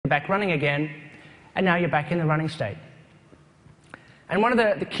back running again, and now you're back in the running state. And one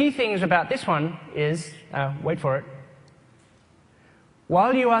of the key things about this one is, wait for it,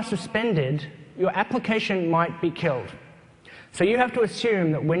 while you are suspended, your application might be killed. So you have to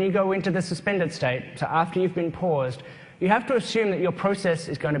assume that when you go into the suspended state, so after you've been paused, you have to assume that your process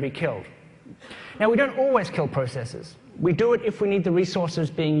is going to be killed. Now, we don't always kill processes. We do it if we need the resources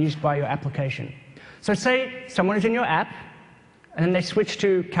being used by your application. So say someone is in your app, and then they switch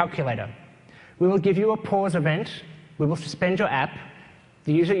to calculator. We will give you a pause event. We will suspend your app.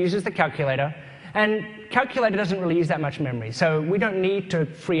 The user uses the calculator. And calculator doesn't really use that much memory, so we don't need to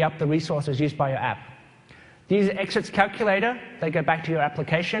free up the resources used by your app. The user exits calculator. They go back to your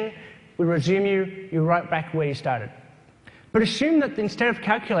application. We resume you. You're right back where you started. But assume that instead of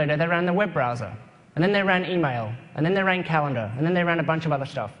calculator, they ran the web browser. And then they ran email. And then they ran calendar. And then they ran a bunch of other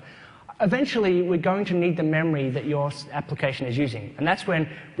stuff. Eventually, we're going to need the memory that your application is using. And that's when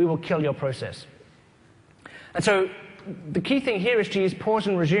we will kill your process. And so the key thing here is to use pause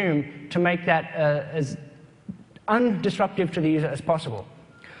and resume to make that as undisruptive to the user as possible.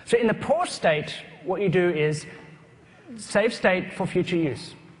 So in the pause state, what you do is save state for future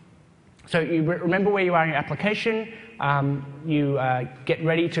use. So you remember where you are in your application. You get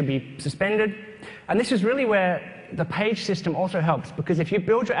ready to be suspended. And this is really where the page system also helps, because if you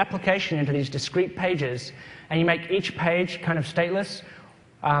build your application into these discrete pages and you make each page kind of stateless,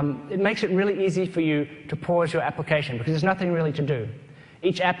 it makes it really easy for you to pause your application, because there's nothing really to do.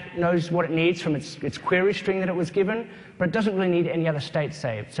 Each app knows what it needs from its query string that it was given, but it doesn't really need any other state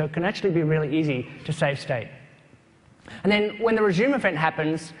saved. So it can actually be really easy to save state. And then when the resume event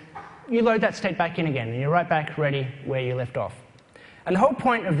happens, you load that state back in again, and you're right back ready where you left off. And the whole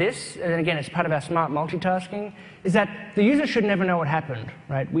point of this, and again, it's part of our smart multitasking, is that the user should never know what happened.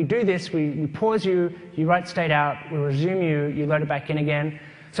 Right? We do this, we pause you, you write state out, we resume you, you load it back in again.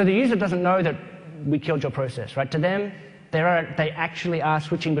 So the user doesn't know that we killed your process. Right? To them, they actually are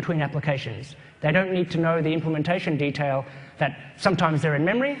switching between applications. They don't need to know the implementation detail that sometimes they're in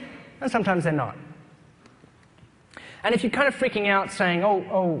memory and sometimes they're not. And if you're kind of freaking out saying,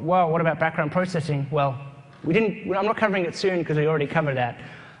 oh, wow, what about background processing? Well, I'm not covering it soon because we already covered that.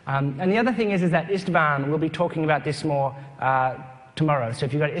 And the other thing is that Istvan will be talking about this more tomorrow. So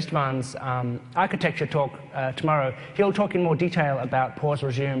if you go to Istvan's architecture talk tomorrow, he'll talk in more detail about pause,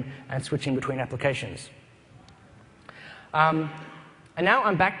 resume, and switching between applications. And now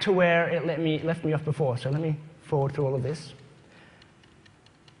I'm back to where it left me off before. So let me forward through all of this.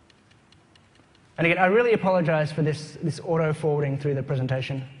 And again, I really apologize for this auto-forwarding through the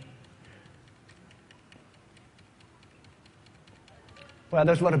presentation. Well,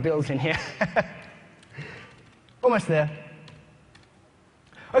 there's a lot of builds in here. Almost there.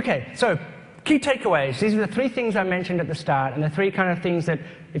 OK, so key takeaways. These are the 3 things I mentioned at the start, and the 3 kind of things that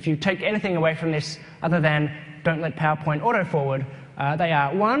if you take anything away from this other than don't let PowerPoint auto-forward, they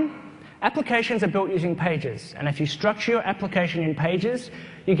are, 1, applications are built using pages. And if you structure your application in pages,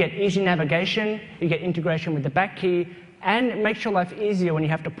 you get easy navigation, you get integration with the back key, and it makes your life easier when you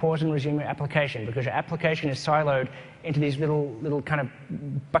have to pause and resume your application, because your application is siloed into these little kind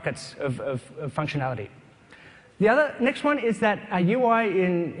of buckets of functionality. The next one is that our UI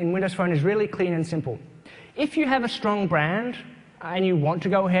in Windows Phone is really clean and simple. If you have a strong brand and you want to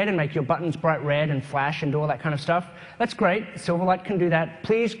go ahead and make your buttons bright red and flash and do all that kind of stuff, that's great. Silverlight can do that.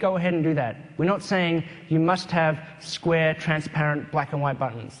 Please go ahead and do that. We're not saying you must have square, transparent, black and white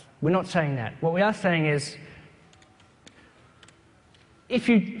buttons. We're not saying that. What we are saying is, if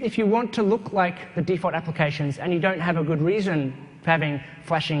you want to look like the default applications and you don't have a good reason for having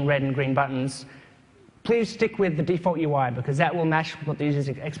flashing red and green buttons, please stick with the default UI, because that will match what the user's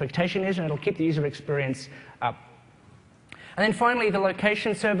expectation is, and it'll keep the user experience up. And then finally, the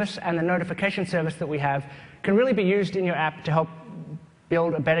location service and the notification service that we have can really be used in your app to help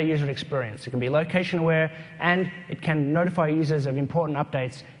build a better user experience. It can be location aware, and it can notify users of important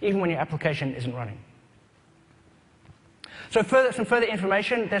updates even when your application isn't running. So some further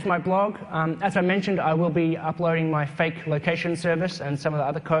information, there's my blog. As I mentioned, I will be uploading my fake location service and some of the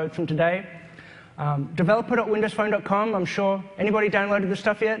other code from today. Developer.windowsphone.com, I'm sure. Anybody downloaded this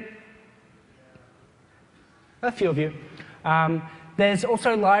stuff yet? A few of you. There's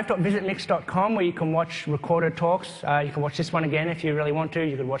also live.visitmix.com, where you can watch recorded talks. You can watch this one again if you really want to.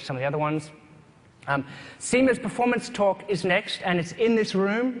 You could watch some of the other ones. Seema's performance talk is next, and it's in this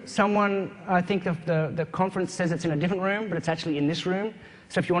room. Someone, I think the conference says it's in a different room, but it's actually in this room.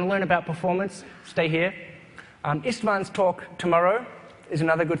 So if you want to learn about performance, stay here. Istvan's talk tomorrow is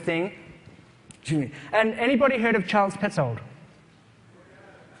another good thing. And anybody heard of Charles Petzold?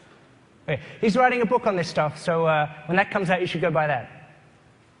 Okay. He's writing a book on this stuff, so when that comes out, you should go buy that.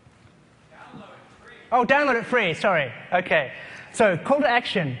 Oh, download it free, sorry. OK. So call to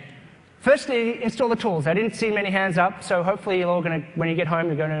action. Firstly, install the tools. I didn't see many hands up, so hopefully you're all going to, when you get home,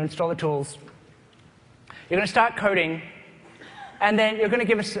 you're going to install the tools. You're going to start coding, and then you're going to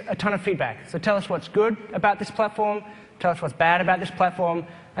give us a ton of feedback. So tell us what's good about this platform, tell us what's bad about this platform,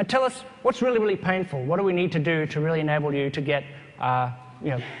 and tell us what's really, really painful. What do we need to do to really enable you to get,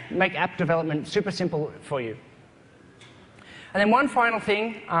 make app development super simple for you? And then one final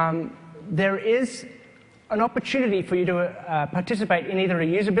thing, there is an opportunity for you to participate in either a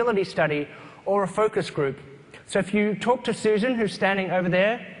usability study or a focus group. So if you talk to Susan, who's standing over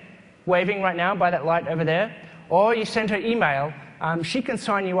there, waving right now by that light over there, or you send her email, she can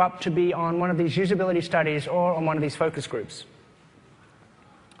sign you up to be on one of these usability studies or on one of these focus groups.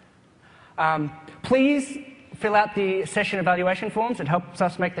 Please fill out the session evaluation forms. It helps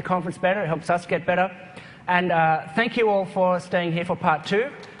us make the conference better. It helps us get better. And thank you all for staying here for part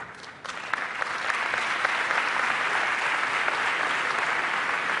 2.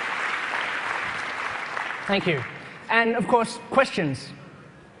 Thank you. And of course, questions.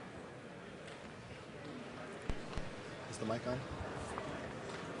 Is the mic on?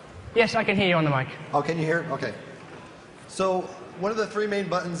 Yes, I can hear you on the mic. Oh, can you hear? OK. So one of the 3 main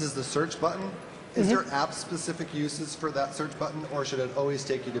buttons is the search button. Is there app-specific uses for that search button, or should it always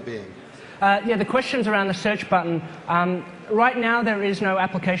take you to Bing? Yeah, the question's around the search button. Right now, there is no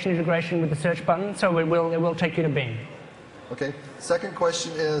application integration with the search button, so it will take you to Bing. OK. Second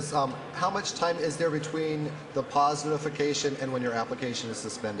question is, how much time is there between the pause notification and when your application is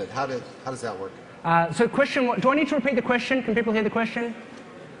suspended? How does that work? So question, do I need to repeat the question? Can people hear the question?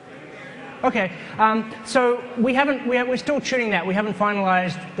 OK. So we're still tuning that. We haven't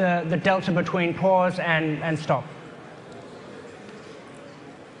finalized the delta between pause and stop.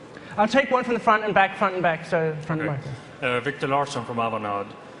 I'll take one from the front and back, so front and back. Victor Larsson from Avanade.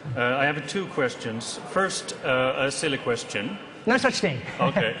 I have 2 questions. First, a silly question. No such thing.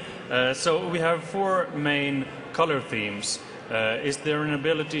 OK. So we have 4 main color themes. Is there an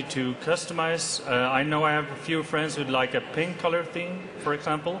ability to customize? I know I have a few friends who'd like a pink color theme, for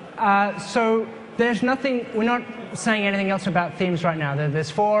example. So there's nothing, we're not saying anything else about themes right now.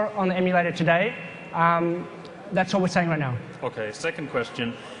 There's 4 on the emulator today. That's all we're saying right now. OK. Second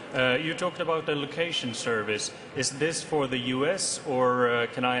question. You talked about the location service. Is this for the US, or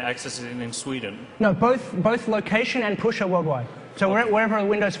can I access it in Sweden? No, both location and push are worldwide. So wherever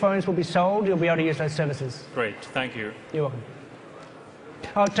Windows phones will be sold, you'll be able to use those services. Great, thank you. You're welcome.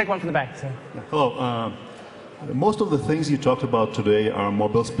 I'll take one from the back. So. Hello. Most of the things you talked about today are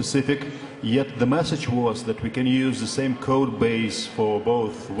mobile specific, yet the message was that we can use the same code base for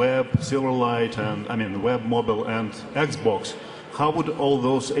both web, Silverlight, and web, mobile, and Xbox. How would all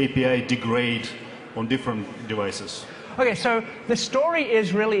those API degrade on different devices? OK, so the story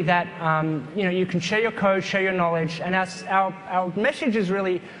is really that you can share your code, share your knowledge, and our message is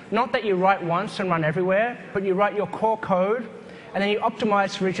really not that you write once and run everywhere, but you write your core code, and then you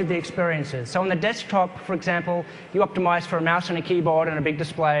optimize for each of the experiences. So on the desktop, for example, you optimize for a mouse and a keyboard and a big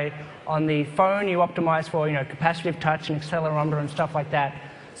display. On the phone, you optimize for capacitive touch and accelerometer and stuff like that.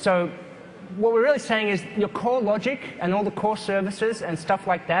 So what we're really saying is your core logic and all the core services and stuff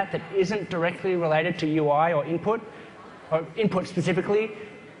like that isn't directly related to UI or input specifically,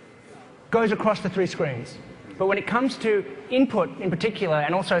 goes across the 3 screens. But when it comes to input in particular,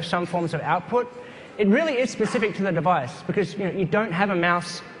 and also some forms of output, it really is specific to the device, because you don't have a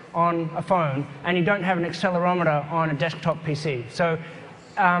mouse on a phone, and you don't have an accelerometer on a desktop PC. So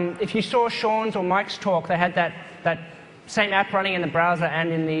if you saw Sean's or Mike's talk, they had that same app running in the browser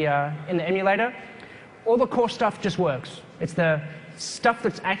and in the emulator. All the core stuff just works. It's the stuff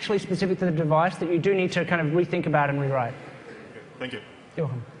that's actually specific to the device that you do need to kind of rethink about and rewrite. Thank you. You're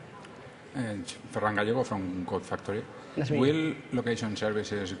welcome. Ferran Gallego from Code Factory. Will location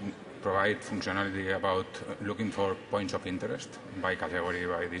services provide functionality about looking for points of interest by category,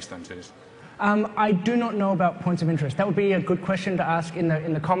 by distances? I do not know about points of interest. That would be a good question to ask in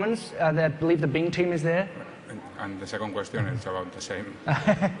the Commons. I believe the Bing team is there. And the second question is about the same.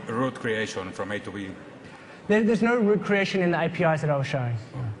 Route creation from A to B. There's no route creation in the APIs that I was showing.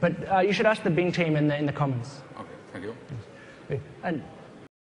 But you should ask the Bing team in the Commons. OK, thank you. And